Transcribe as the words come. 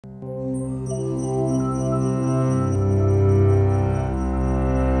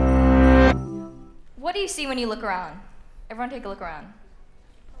do you see when you look around? Everyone take a look around.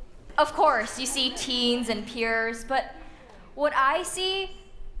 Of course, you see teens and peers, but what I see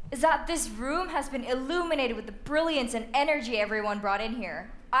is that this room has been illuminated with the brilliance and energy everyone brought in here.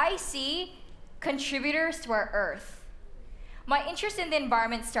 I see contributors to our Earth. My interest in the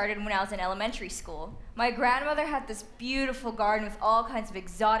environment started when I was in elementary school. My grandmother had this beautiful garden with all kinds of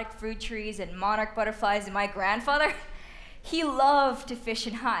exotic fruit trees and monarch butterflies, and my grandfather, he loved to fish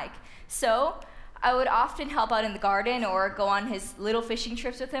and hike. So I would often help out in the garden or go on his little fishing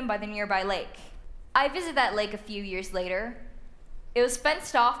trips with him by the nearby lake. I visited that lake a few years later. It was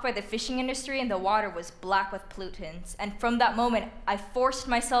fenced off by the fishing industry and the water was black with pollutants. And from that moment, I forced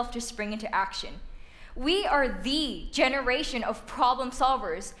myself to spring into action. We are the generation of problem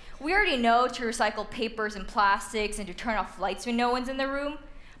solvers. We already know to recycle papers and plastics and to turn off lights when no one's in the room.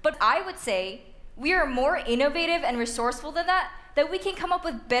 But I would say we are more innovative and resourceful than that we can come up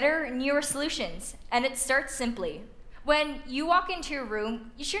with better, newer solutions. And it starts simply. When you walk into your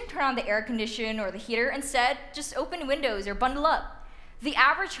room, you shouldn't turn on the air conditioner or the heater. Instead, just open windows or bundle up. The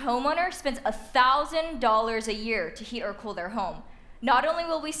average homeowner spends $1,000 a year to heat or cool their home. Not only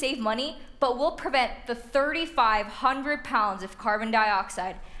will we save money, but we'll prevent the 3,500 pounds of carbon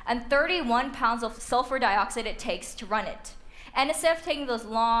dioxide and 31 pounds of sulfur dioxide it takes to run it. And instead of taking those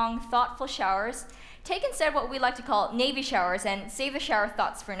long, thoughtful showers, take instead what we like to call Navy showers and save the shower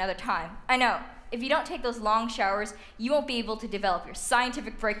thoughts for another time. I know, if you don't take those long showers, you won't be able to develop your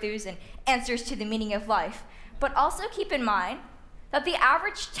scientific breakthroughs and answers to the meaning of life. But also keep in mind that the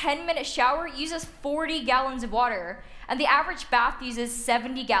average 10-minute shower uses 40 gallons of water, and the average bath uses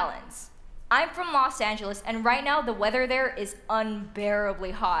 70 gallons. I'm from Los Angeles, and right now the weather there is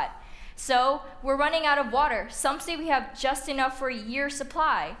unbearably hot. So we're running out of water. Some say we have just enough for a year's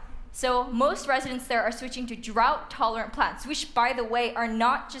supply. So most residents there are switching to drought-tolerant plants, which, by the way, are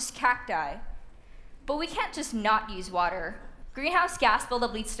not just cacti. But we can't just not use water. Greenhouse gas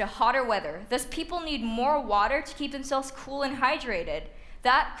buildup leads to hotter weather. Thus, people need more water to keep themselves cool and hydrated.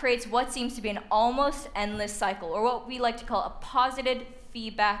 That creates what seems to be an almost endless cycle, or what we like to call a positive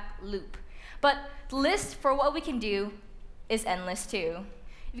feedback loop. But the list for what we can do is endless too.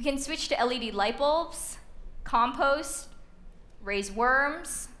 We can switch to LED light bulbs, compost, raise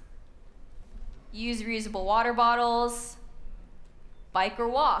worms, use reusable water bottles, bike or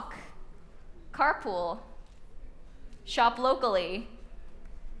walk, carpool, shop locally,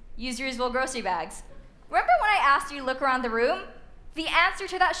 use reusable grocery bags. Remember when I asked you to look around the room? The answer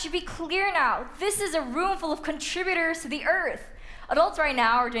to that should be clear now. This is a room full of contributors to the Earth. Adults right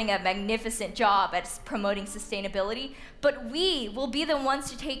now are doing a magnificent job at promoting sustainability, but we will be the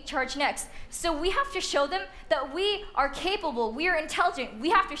ones to take charge next. So we have to show them that we are capable, we are intelligent. We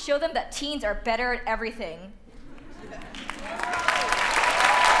have to show them that teens are better at everything.